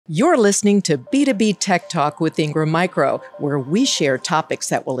You're listening to B2B Tech Talk with ingrammicro, where we share topics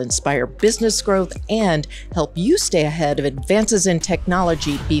that will inspire business growth and help you stay ahead of advances in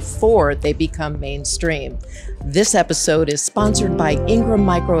technology before they become mainstream. This episode is sponsored by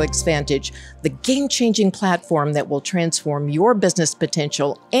ingrammicro Xvantage, the game-changing platform that will transform your business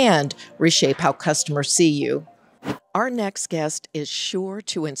potential and reshape how customers see you. Our next guest is sure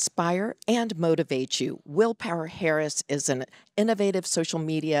to inspire and motivate you. Will Power Harris is an innovative social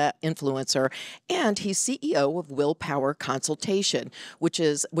media influencer, and he's CEO of Willpower Consultation, which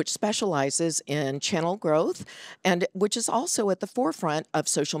specializes in channel growth and which is also at the forefront of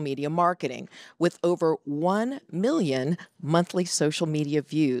social media marketing. With over 1 million monthly social media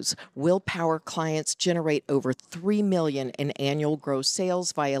views, Willpower clients generate over 3 million in annual gross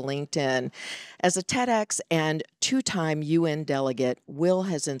sales via LinkedIn. As a TEDx and two-time UN delegate, Will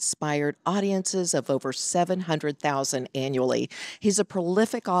has inspired audiences of over 700,000 annually. He's a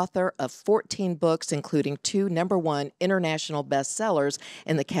prolific author of 14 books, including 2 #1 international bestsellers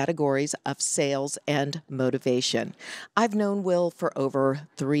in the categories of sales and motivation. I've known Will for over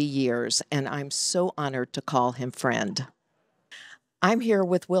 3 years, and I'm so honored to call him friend. I'm here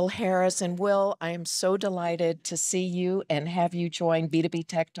with Will Harris, and Will, I am so delighted to see you and have you join B2B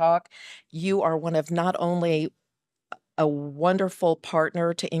Tech Talk. You are one of not only a wonderful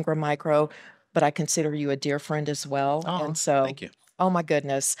partner to ingrammicro, but I consider you a dear friend as well. Oh, and so, thank you. oh my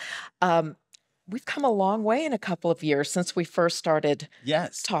goodness. We've come a long way in a couple of years since we first started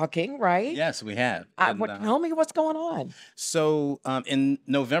Yes. talking, right? Yes, we have. Tell me what's going on. So in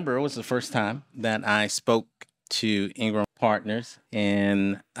November was the first time that I spoke to Ingram Partners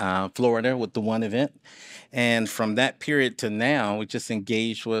in Florida with the one event. And from that period to now, we just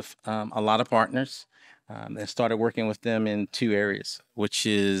engaged with a lot of partners and started working with them in 2 areas, which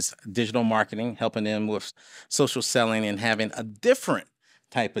is digital marketing, helping them with social selling and having a different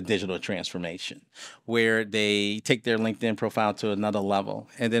type of digital transformation where they take their LinkedIn profile to another level.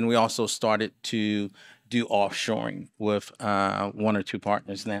 And then we also started to do offshoring with 1 or 2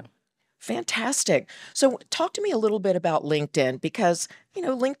 partners now. Fantastic. So talk to me a little bit about LinkedIn because,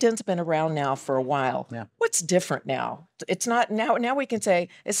 LinkedIn's been around now for a while. Yeah. What's different now? It's not now we can say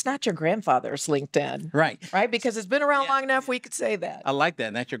it's not your grandfather's LinkedIn. Right. Right? Because it's been around long enough we could say that. I like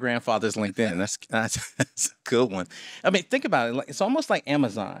that. That's your grandfather's LinkedIn. That's a good one. I mean, think about it. It's almost like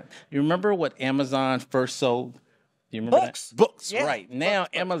Amazon. You remember what Amazon first sold? Do you remember Books. that? Books, Yeah. right. Now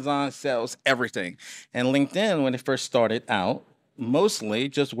Books. Amazon sells everything. And LinkedIn, when it first started out, mostly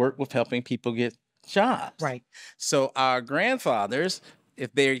just worked with helping people get jobs. Right. So our grandfathers,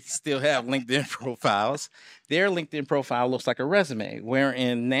 if they still have LinkedIn profiles, their LinkedIn profile looks like a resume,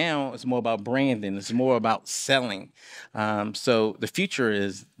 wherein now it's more about branding. It's more about selling. So the future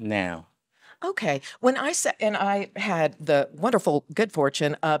is now. Okay. When I said, and I had the wonderful good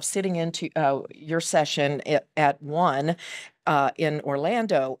fortune of sitting into your session at one in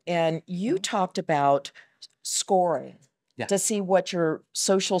Orlando, and you talked about scoring. Yeah. To see what your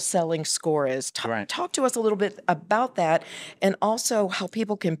social selling score is. Right. Talk to us a little bit about that and also how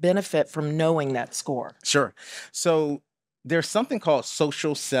people can benefit from knowing that score. Sure. So there's something called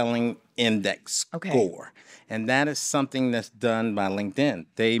social selling index score. And that is something that's done by LinkedIn.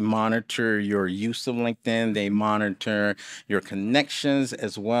 They monitor your use of LinkedIn. They monitor your connections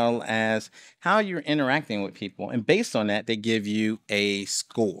as well as how you're interacting with people. And based on that, they give you a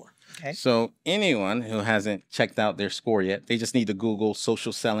score. Okay. So anyone who hasn't checked out their score yet, they just need to Google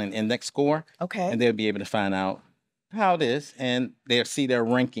social selling index score. Okay. And they'll be able to find out how it is, and they'll see their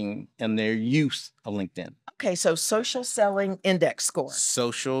ranking and their use of LinkedIn. Okay, so social selling index score.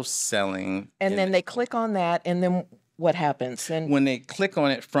 Social selling. And then they click on that, and then what happens? And when they click on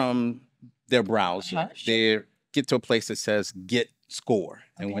it from their browser, they get to a place that says Get Score.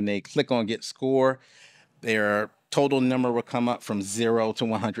 And when they click on Get Score, their total number will come up from 0 to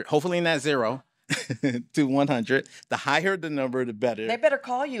 100. Hopefully not 0 to 100. The higher the number, the better. They better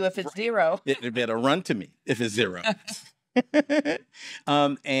call you if it's 0. They better run to me if it's 0.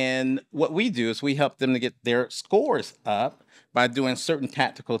 And what we do is we help them to get their scores up by doing certain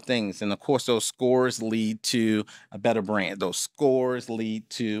tactical things. And of course, those scores lead to a better brand. Those scores lead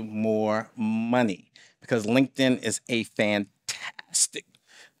to more money because LinkedIn is a fantastic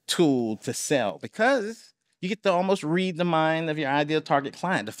tool to sell because you get to almost read the mind of your ideal target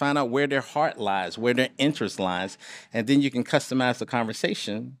client to find out where their heart lies, where their interest lies, and then you can customize the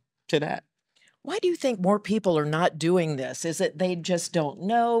conversation to that. Why do you think more people are not doing this? Is it they just don't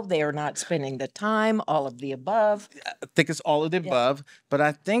know, they are not spending the time, all of the above? I think it's all of the above, but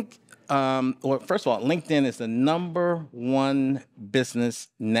I think, well, first of all, LinkedIn is the #1 business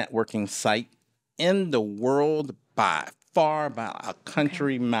networking site in the world by far, by a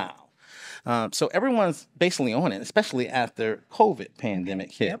country mile. So everyone's basically on it, especially after COVID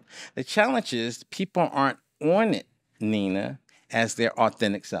pandemic hit. Yep. The challenge is people aren't on it, Nina, as their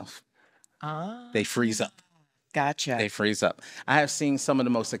authentic self. Ah, They freeze up. gotcha. They freeze up. I have seen some of the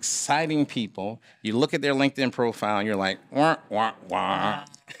most exciting people. You look at their LinkedIn profile and you're like, wah, wah, wah.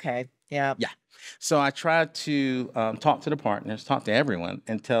 Okay. Yeah. Yeah. So I try to talk to the partners, talk to everyone,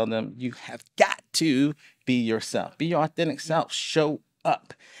 and tell them you have got to be yourself, be your authentic self, show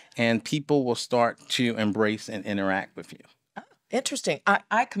up, and people will start to embrace and interact with you. Interesting.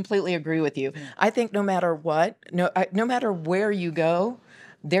 I completely agree with you. I think no matter what, no matter where you go,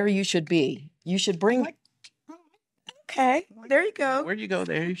 there you should be. You should bring. Okay, there you go. Where you go,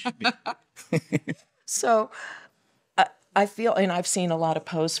 there you should be. So I feel, and I've seen a lot of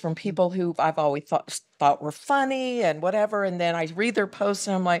posts from people who I've always thought were funny and whatever, and then I read their posts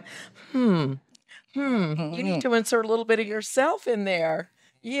and I'm like, you need to insert a little bit of yourself in there.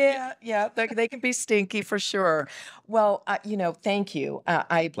 Yeah, yeah, they can be stinky for sure. Well, thank you.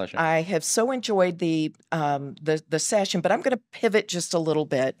 Pleasure. I have so enjoyed the session, but I'm going to pivot just a little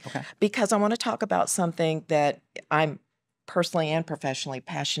bit because I want to talk about something that I'm personally and professionally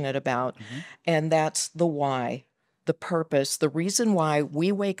passionate about, and that's the why, the purpose, the reason why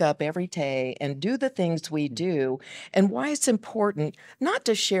we wake up every day and do the things we do, and why it's important not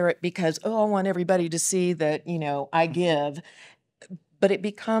to share it because, oh, I want everybody to see that, I give, but it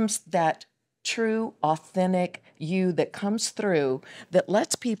becomes that true, authentic you that comes through that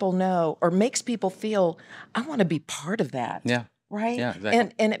lets people know or makes people feel, I want to be part of that. Yeah. Right? Yeah,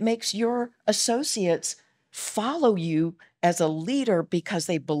 exactly. And it makes your associates follow you as a leader because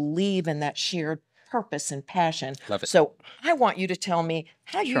they believe in that shared purpose and passion. Love it. So I want you to tell me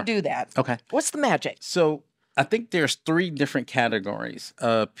how you do that. Okay. What's the magic? So I think there's 3 different categories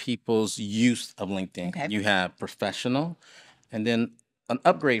of people's use of LinkedIn. Okay. You have professional, and then an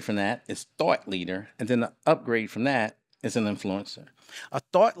upgrade from that is thought leader, and then an upgrade from that is an influencer. A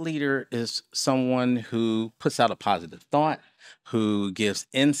thought leader is someone who puts out a positive thought, who gives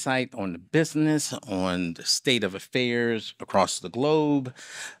insight on the business, on the state of affairs across the globe.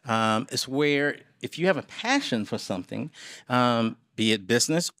 It's where if you have a passion for something, be it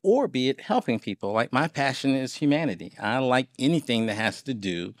business or be it helping people, like my passion is humanity. I like anything that has to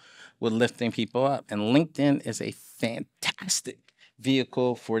do with lifting people up. And LinkedIn is a fantastic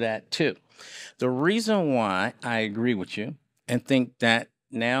vehicle for that too. The reason why I agree with you and think that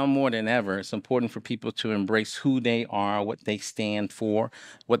now more than ever, it's important for people to embrace who they are, what they stand for,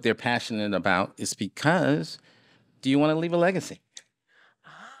 what they're passionate about, is because do you want to leave a legacy?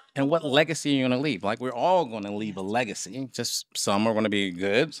 And what legacy are you going to leave? Like, we're all going to leave a legacy. Just some are going to be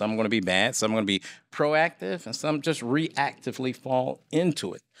good, some are going to be bad, some are going to be proactive, and some just reactively fall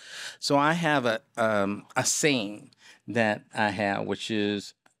into it. So I have a saying that I have, which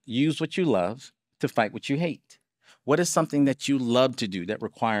is use what you love to fight what you hate. What is something that you love to do that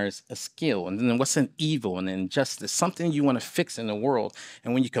requires a skill? And then what's an evil and injustice, something you want to fix in the world?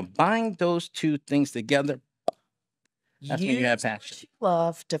 And when you combine those 2 things together, that's when you have passion. Use what you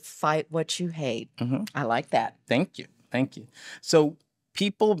love to fight what you hate. I like that. Thank you. Thank you. So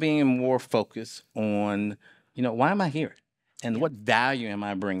people being more focused on, why am I here? And what value am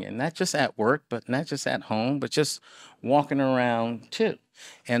I bringing? Not just at work, but not just at home, but just walking around too.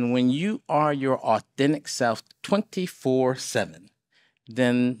 And when you are your authentic self 24/7,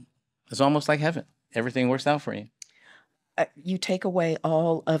 then it's almost like heaven. Everything works out for you. You take away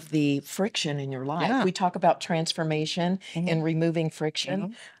all of the friction in your life. Yeah. We talk about transformation and removing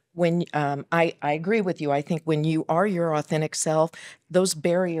friction. When I agree with you. I think when you are your authentic self, those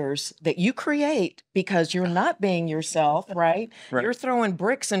barriers that you create because you're not being yourself, right? You're throwing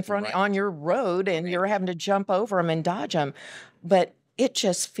bricks in front on your road and you're having to jump over them and dodge them. But it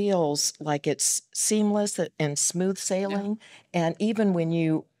just feels like it's seamless and smooth sailing. And even when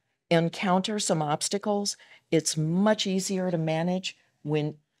you encounter some obstacles, it's much easier to manage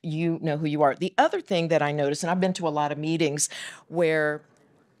when you know who you are. The other thing that I notice, and I've been to a lot of meetings where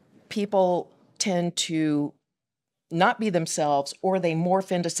people tend to not be themselves or they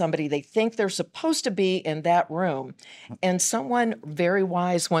morph into somebody they think they're supposed to be in that room. And someone very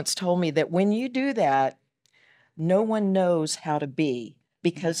wise once told me that when you do that, no one knows how to be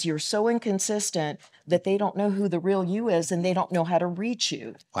because you're so inconsistent that they don't know who the real you is and they don't know how to reach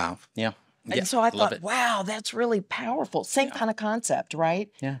you. Wow. Yeah. And so I thought, wow, that's really powerful. Same kind of concept, right?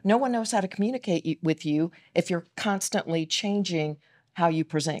 Yeah. No one knows how to communicate with you if you're constantly changing how you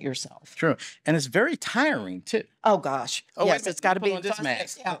present yourself. True. And it's very tiring too. Oh, gosh. Oh, yes, wait, it's got to be on this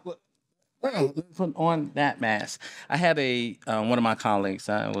mask. Yeah. Put on that mask. I had one of my colleagues.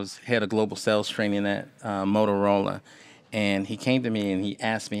 I was head of global sales training at Motorola, And he came to me and he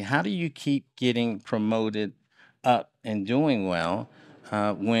asked me, "How do you keep getting promoted up and doing well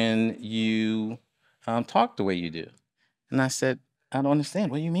when you talk the way you do?" And I said, "I don't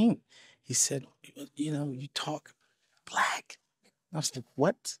understand. What do you mean?" He said, "You know, you talk black." I was like,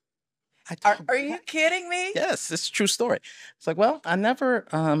 "What? I talk Are you black?" kidding me? Yes, it's a true story. It's like, well, I never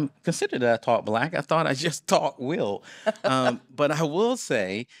considered that I talk black. I thought I just talk Will. But I will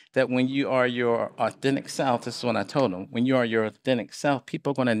say that when you are your authentic self, this is what I told him. When you are your authentic self,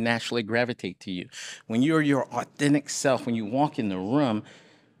 people are going to naturally gravitate to you. When you're your authentic self, when you walk in the room,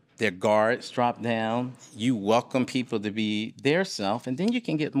 their guards drop down. You welcome people to be their self, and then you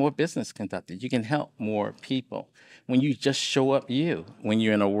can get more business conducted. You can help more people when you just show up you, when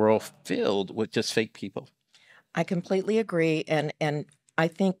you're in a world filled with just fake people. I completely agree, and I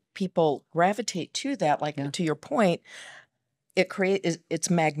think people gravitate to that. Like Yeah. to your point, it's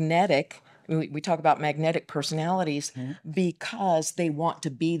magnetic. We talk about magnetic personalities Mhm. because they want to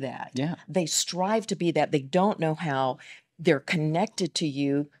be that. Yeah. They strive to be that. They don't know how. They're connected to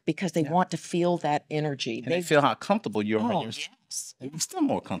you because they Yeah. want to feel that energy. And they feel how comfortable you are. Oh, Yourself. yes. And you're still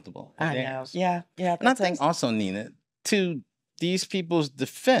more comfortable with I know. theirs. Yeah, yeah. And I That's think also, Nina, to these people's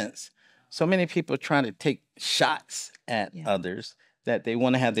defense, so many people are trying to take shots at yeah. others that they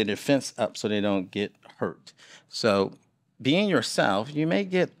want to have their defense up so they don't get hurt. So being yourself, you may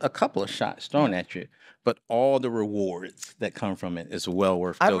get a couple of shots thrown at you, but all the rewards that come from it is well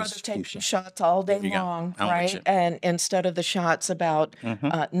worth I'd those rather take few the shots. shots all day There you go. long, I'm with right? you. And instead of the shots about Hmm.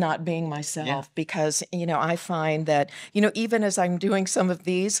 not being Yeah. myself, because I find that even as I'm doing some of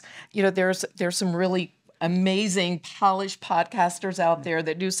these, there's some really amazing polished podcasters out there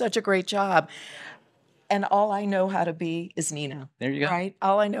that do such a great job, and all I know how to be is Nina. There you go. Right?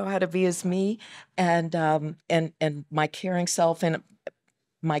 All I know how to be is me, and my caring self and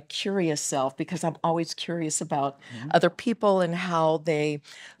my curious self, because I'm always curious about Mhm. other people and how they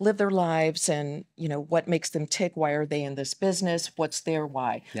live their lives and what makes them tick. Why are they in this business? What's their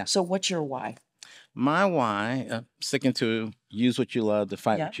why? Yeah. So what's your why? My why, sticking to use what you love to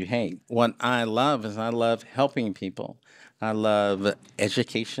fight Yeah. what you hate. What I love is I love helping people. I love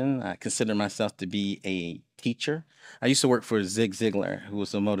education. I consider myself to be a teacher. I used to work for Zig Ziglar, who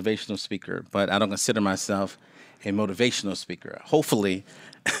was a motivational speaker, but I don't consider myself a motivational speaker. Hopefully,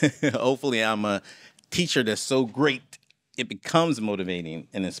 hopefully I'm a teacher that's so great it becomes motivating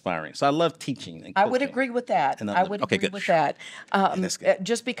and inspiring. So I love teaching and I would coaching. agree with that. And I would okay, agree good. with that. That's good.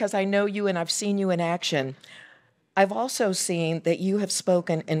 Just because I know you and I've seen you in action, I've also seen that you have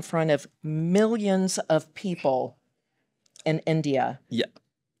spoken in front of millions of people in India. Yeah.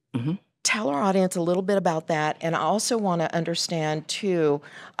 Hmm. Tell our audience a little bit about that, and I also want to understand too.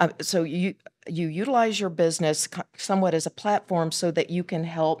 So you utilize your business somewhat as a platform so that you can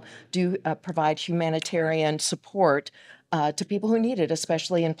help provide humanitarian support to people who need it,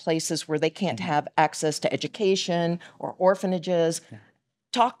 especially in places where they can't have access to education or orphanages.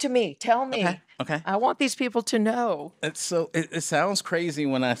 Talk to me. Tell me. Okay. Okay. I want these people to know. It sounds crazy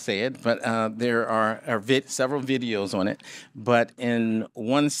when I say it, but there are several videos on it. But in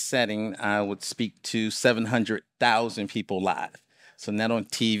one setting, I would speak to 700,000 people live. So not on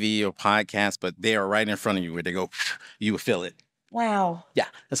TV or podcast, but they are right in front of you where they go, you will feel it. Wow. Yeah,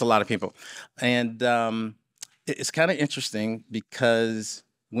 that's a lot of people. And it's kind of interesting because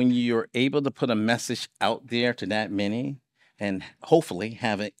when you're able to put a message out there to that many and hopefully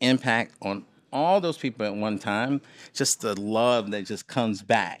have an impact on all those people at one time, just the love that just comes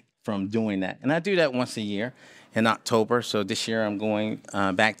back from doing that. And I do that once a year in October. So this year I'm going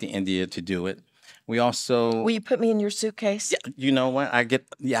back to India to do it. We also, Will you put me in your suitcase? yeah, you know what? I'll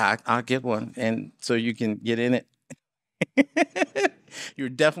get one. And so you can get in it. You're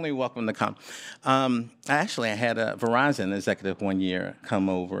definitely welcome to come. I had a Verizon executive one year come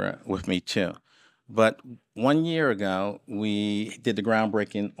over with me too. But 1 year ago, we did the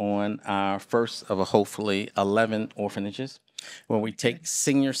groundbreaking on our first of a hopefully 11 orphanages, where we take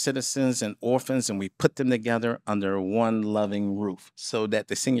senior citizens and orphans and we put them together under one loving roof so that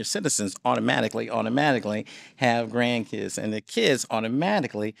the senior citizens automatically have grandkids and the kids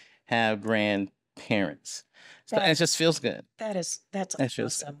automatically have grandparents. So, and it just feels good. That's It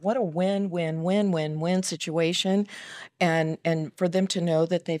feels good. awesome. What a win situation, and for them to know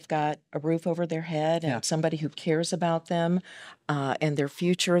that they've got a roof over their head and Yeah. somebody who cares about them and their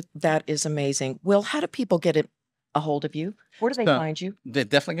future. That is amazing. Will, how do people get a hold of you? Where do they So find you? they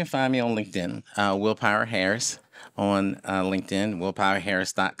definitely can find me on LinkedIn, Will Power Harris. on LinkedIn,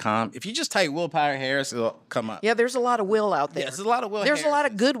 willpowerharris.com. If you just type Will Power Harris, it'll come up. Yeah, there's a lot of Will out there. Yeah, there's a lot of Will There's a lot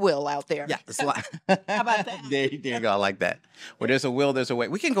of Harrises. goodwill out there. Yeah, it's a lot. How about that? There you go. I like that. Where there's a will, there's a way.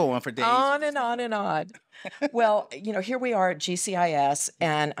 We can go on for days. On and on and on. Well, here we are at GCIS,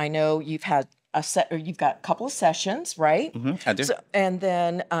 and I know you've had you've got a couple of sessions, right? I do. And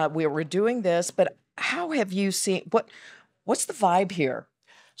then we were doing this, but how have you seen what's the vibe here?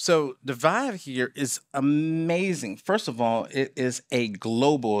 So the vibe here is amazing. First of all, it is a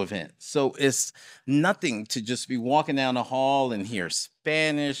global event. So it's nothing to just be walking down the hall and hear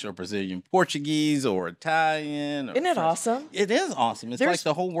Spanish or Brazilian Portuguese or Italian. Or Isn't it French. awesome? It is awesome. It's like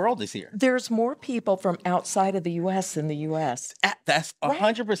the whole world is here. There's more people from outside of the U.S. than the U.S. That's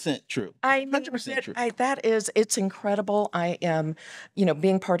 100% true. I mean, 100% true. It's incredible. I am,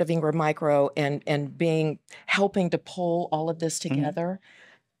 being part of ingrammicro and helping to pull all of this together.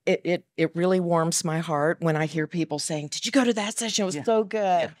 It really warms my heart when I hear people saying, "Did you go to that session? It was so good.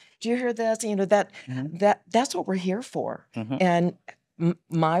 Yeah. Did you hear this?" That's what we're here for. And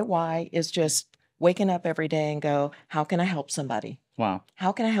my why is just waking up every day and go, "How can I help somebody? Wow.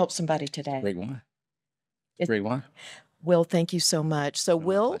 How can I help somebody today?" Great one. Great one. Will, thank you so much. So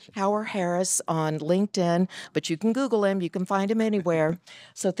Will Power Harris on LinkedIn, but you can Google him. You can find him anywhere.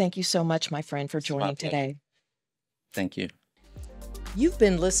 So thank you so much, my friend, for joining today. Thank you. You've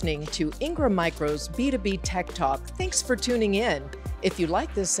been listening to ingrammicro's B2B Tech Talk. Thanks for tuning in. If you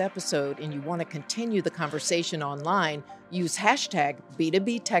like this episode and you want to continue the conversation online, use hashtag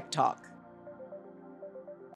B2B Tech Talk.